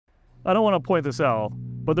I don't want to point this out,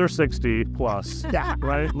 but they're 60 plus. Yeah.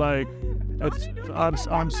 Right? Like, I'm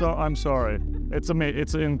sorry. It's amazing.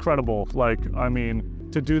 It's incredible. Like, I mean,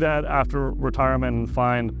 to do that after retirement and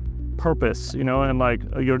find purpose, you know, and like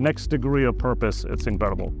your next degree of purpose, it's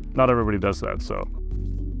incredible. Not everybody does that, so.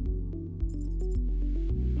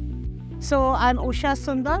 So I'm Usha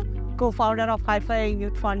Sundar, co-founder of Hi5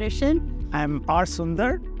 Youth Foundation. I'm R.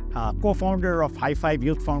 Sundar, co-founder of Hi5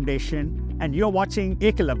 Youth Foundation, and you're watching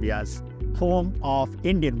Ekalabya's home of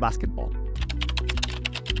Indian basketball.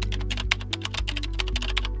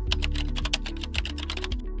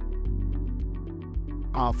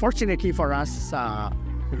 Fortunately for us,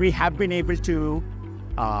 we have been able to,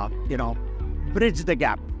 bridge the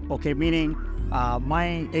gap. Okay, meaning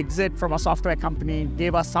my exit from a software company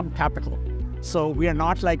gave us some capital. So we are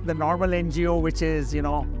not like the normal NGO, which is,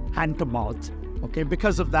 hand to mouth. Okay,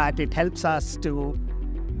 because of that, it helps us to,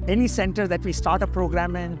 any center that we start a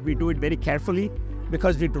program in, we do it very carefully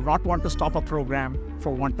because we do not want to stop a program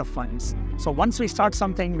for want of funds. So once we start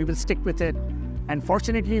something, we will stick with it. And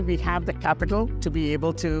fortunately, we have the capital to be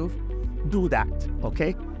able to do that,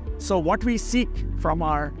 okay? So what we seek from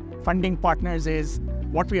our funding partners is,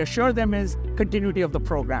 what we assure them is continuity of the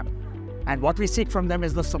program. And what we seek from them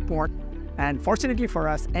is the support. And fortunately for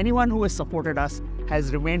us, anyone who has supported us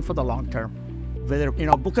has remained for the long term. Whether,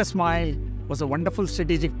 Book a Smile was a wonderful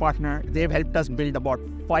strategic partner. They've helped us build about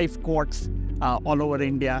 5 courts all over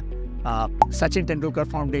India. Sachin Tendulkar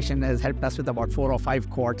Foundation has helped us with about 4 or 5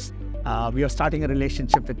 courts. We are starting a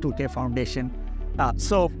relationship with 2K Foundation.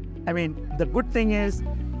 The good thing is,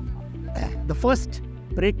 the first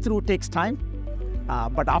breakthrough takes time,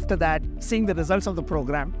 but after that, seeing the results of the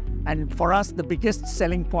program, and for us, the biggest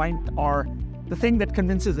selling point or the thing that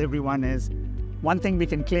convinces everyone is, one thing we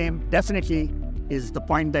can claim definitely is the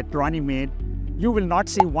point that Ronnie made. You will not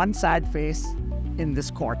see one sad face in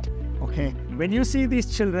this court, okay? When you see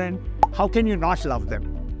these children, how can you not love them?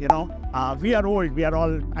 We are old, we are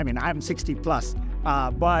all, I'm 60 plus,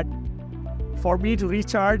 but for me to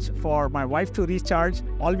recharge, for my wife to recharge,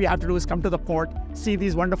 all we have to do is come to the court, see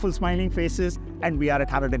these wonderful smiling faces, and we are at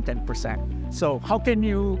 110%. So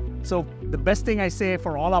the best thing I say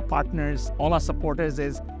for all our partners, all our supporters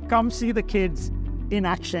is, come see the kids in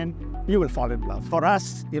action, you will fall in love. For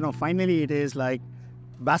us, finally it is like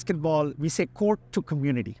basketball, we say court to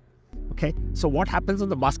community. Okay, so what happens on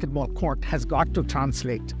the basketball court has got to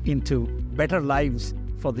translate into better lives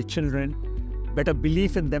for the children, better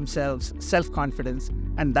belief in themselves, self-confidence,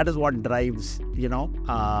 and that is what drives,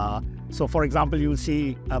 So for example, you'll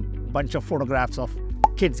see a bunch of photographs of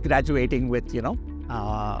kids graduating with,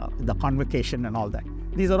 the convocation and all that.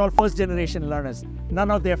 These are all first-generation learners.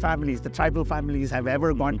 None of their families, the tribal families, have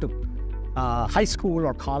ever gone to high school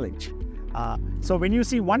or college. So when you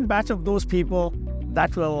see one batch of those people,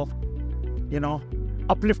 that will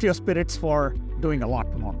uplift your spirits for doing a lot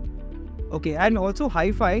more. Okay, and also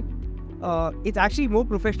Hi5, it's actually more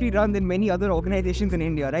professionally run than many other organizations in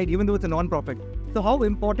India, right? Even though it's a non-profit. So how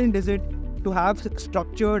important is it to have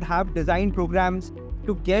structured, have designed programs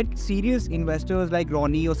to get serious investors like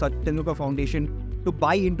Ronnie or Sachin Tendulkar Foundation to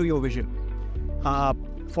buy into your vision?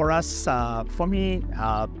 For us, for me,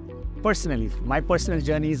 personally, my personal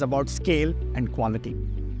journey is about scale and quality.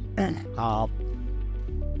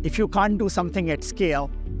 If you can't do something at scale,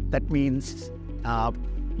 that means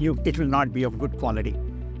it will not be of good quality.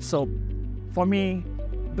 So for me,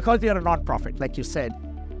 because we are a not-profit, like you said,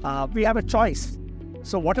 we have a choice.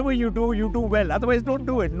 So whatever you do well. Otherwise, don't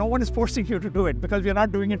do it. No one is forcing you to do it because we are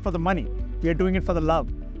not doing it for the money. We are doing it for the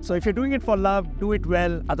love. So if you're doing it for love, do it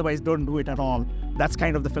well. Otherwise, don't do it at all. That's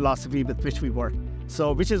kind of the philosophy with which we work.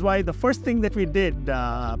 So which is why the first thing that we did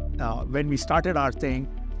when we started our thing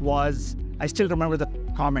was, I still remember the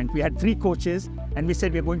comment. We had 3 coaches and we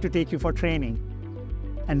said, we're going to take you for training.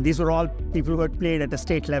 And these were all people who had played at a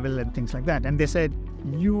state level and things like that. And they said,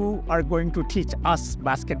 you are going to teach us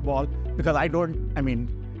basketball because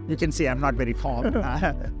you can see I'm not very tall,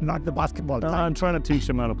 not the basketball type. I'm trying to teach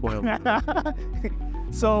him how to play.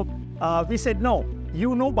 So we said, no,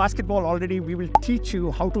 you know basketball already. We will teach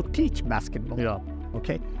you how to teach basketball. Yeah.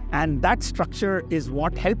 Okay. And that structure is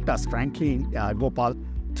what helped us, frankly, Gopal,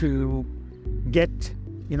 to get,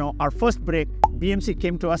 our first break. BMC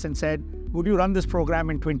came to us and said, would you run this program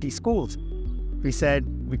in 20 schools? We said,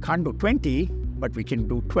 we can't do 20, but we can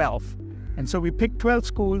do 12. And so we picked 12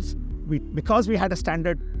 schools. Because we had a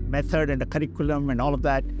standard method and a curriculum and all of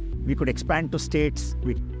that, we could expand to states.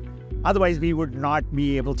 Otherwise, we would not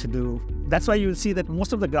be able to do. That's why you'll see that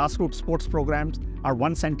most of the grassroots sports programs are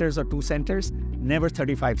 1 centers or 2 centers, never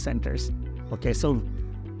 35 centers. Okay, so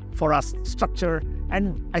for us, structure,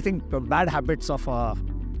 and I think the bad habits of a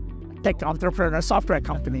tech entrepreneur, software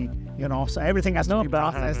company, so everything has to be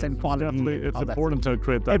processed and quality. Definitely, it's important to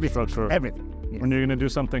create that structure. Everything. Yes. When you're going to do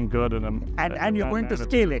something good and you're going to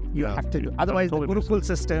scale it, you have to do. Otherwise, the Gurukul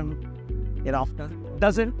system,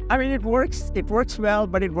 doesn't. I mean, it works. It works well,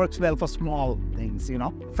 but it works well for small things.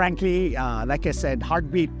 Frankly, like I said,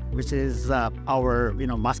 Heartbeat, which is our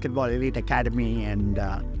basketball elite academy and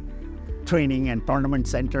training and tournament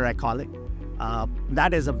center, I call it.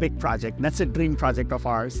 That is a big project. That's a dream project of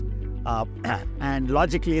ours. And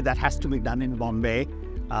logically, that has to be done in Bombay.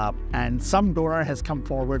 And some donor has come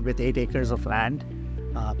forward with 8 acres of land.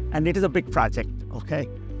 And it is a big project, okay?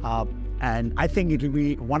 And I think it will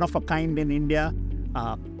be one of a kind in India,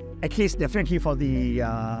 at least definitely for the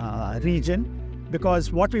region.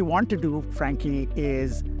 Because what we want to do, frankly,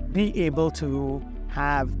 is be able to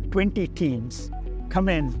have 20 teams come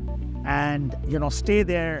in and stay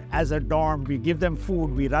there as a dorm. We give them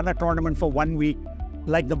food. We run a tournament for 1 week,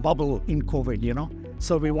 like the bubble in COVID,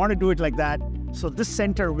 So we want to do it like that. So this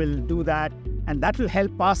center will do that, and that will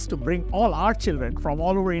help us to bring all our children from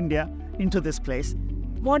all over India into this place.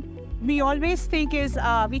 What we always think is,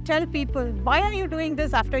 we tell people, why are you doing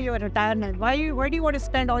this after your retirement? Why do you want to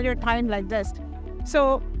spend all your time like this?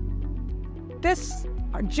 So this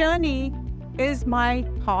journey is my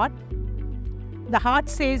heart. The heart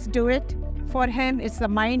says do it. For him, it's the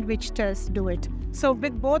mind which tells do it. So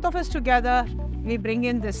with both of us together, we bring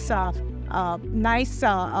in this nice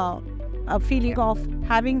feeling of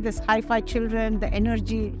having this Hi5 children, the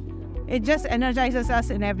energy. It just energizes us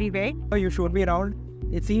in every way. You showed me around.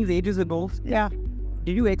 It seems ages ago. Yeah.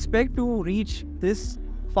 Did you expect to reach this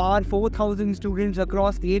far, 4,000 students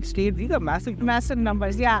across 8 states? These are massive. Massive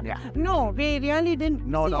numbers, yeah. No, we really didn't.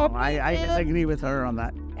 No, I agree with her on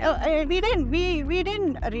that. We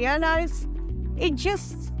didn't realize. It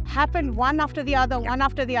just happened one after the other, one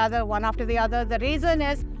after the other, one after the other. The reason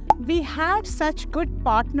is we had such good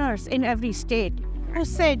partners in every state who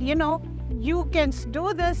said, you can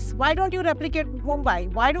do this. Why don't you replicate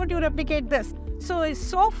Mumbai? Why don't you replicate this? So it's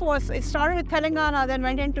so forced. It started with Telangana, then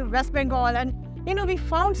went into West Bengal, and we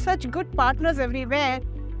found such good partners everywhere.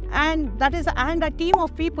 And a team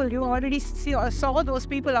of people. You already saw those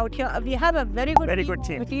people out here. We have a very good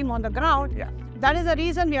team on the ground. Yeah. That is the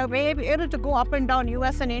reason we are able to go up and down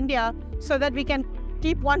US and India, so that we can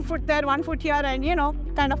keep 1 foot there, 1 foot here, and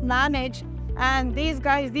kind of manage. And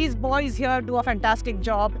these boys here do a fantastic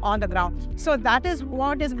job on the ground. So that is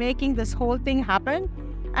what is making this whole thing happen.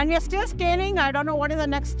 And we are still scaling. I don't know what is the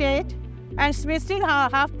next state. And we still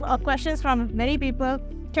have questions from many people.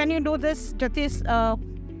 Can you do this,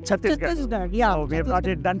 Chhattisgarh. Yeah. So we have not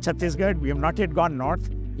yet done Chhattisgarh. We have not yet gone north.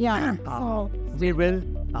 Yeah. We will.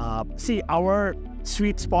 See, our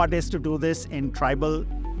sweet spot is to do this in tribal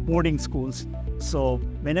boarding schools. So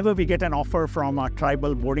whenever we get an offer from a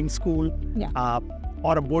tribal boarding school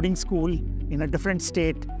or a boarding school in a different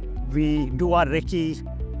state, we do our recce,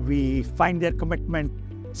 we find their commitment.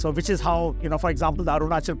 So which is how, for example, the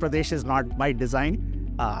Arunachal Pradesh is not by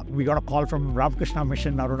design. We got a call from Ramakrishna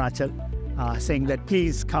Mission Arunachal saying that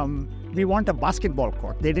please come. We want a basketball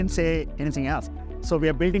court. They didn't say anything else. So we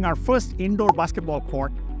are building our first indoor basketball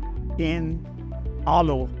court in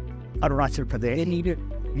Alo, Arunachal Pradesh. They need it.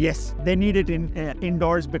 Yes, they need it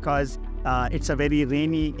indoors because it's a very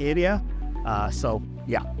rainy area. So,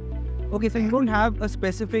 yeah. Okay, so you don't have a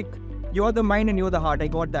specific, you're the mind and you're the heart, I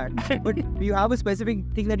got that. But do you have a specific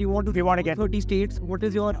thing that you want to do? We want to get 30 states. What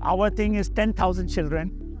is your... Our thing is 10,000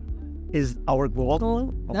 children is our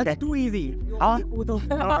goal. Okay. That's too easy. No,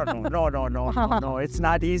 it's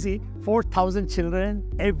not easy. 4,000 children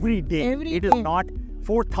every day. It is not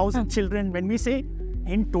 4,000 children. When we say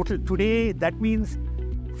in total today, that means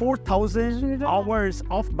 4,000 hours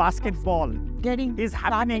of basketball is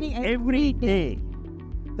happening every day.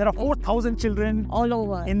 There are 4,000 children all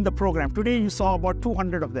over in the program. Today you saw about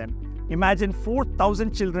 200 of them. Imagine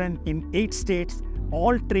 4,000 children in 8 states,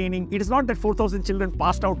 all training. It is not that 4,000 children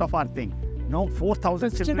passed out of our thing. No,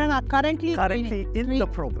 4,000 children are currently in the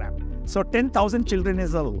program. So 10,000 children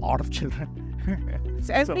is a lot of children.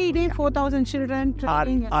 So every day 4,000 children are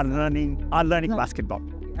learning basketball.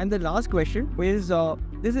 And the last question is,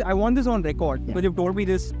 I want this on record, because you've told me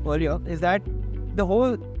this earlier, is that the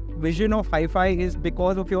whole vision of Hi5 is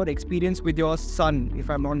because of your experience with your son, if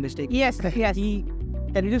I'm not mistaken. Yes.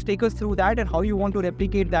 Can you just take us through that and how you want to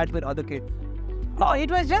replicate that with other kids? Oh,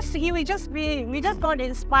 it was just, we just got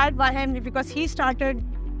inspired by him because he started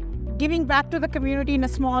giving back to the community in a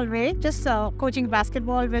small way, just coaching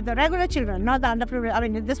basketball with the regular children, not the underprivileged. I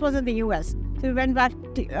mean, this was in the US. So we went back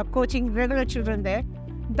to, coaching regular children there.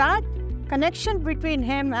 That connection between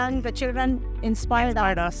him and the children inspired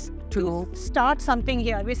us. to start something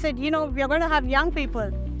here. We said, you know, we are going to have young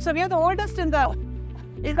people. So we are the oldest in the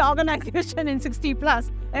organization in 60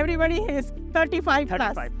 plus. Everybody is 35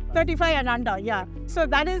 plus, 35 and under, yeah. So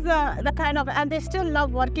that is the kind of, and they still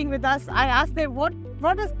love working with us. I asked them, what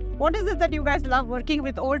is it that you guys love working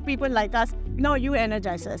with old people like us? No, you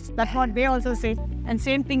energize us. That's what they also say. And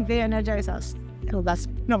same thing, they energize us. So that's...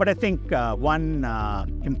 No, but I think one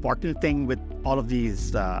important thing with all of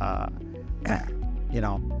these,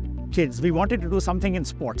 kids, we wanted to do something in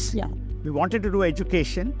sports. Yeah. We wanted to do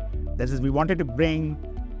education. That is, we wanted to bring,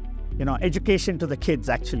 education to the kids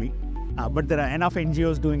actually. But there are enough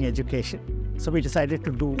NGOs doing education. So we decided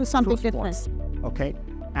to do something sports. Different. Okay.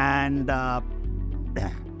 And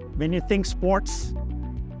when you think sports,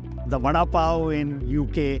 the Vada Pav in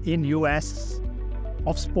UK, in US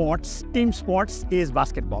of sports, team sports is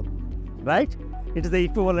basketball, right? It is the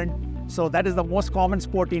equivalent. So that is the most common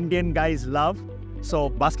sport Indian guys love. So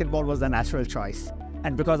basketball was the natural choice.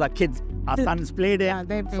 And because our sons played it,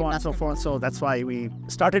 so on and so forth. So that's why we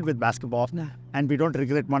started with basketball. And we don't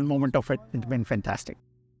regret one moment of it. It's been fantastic.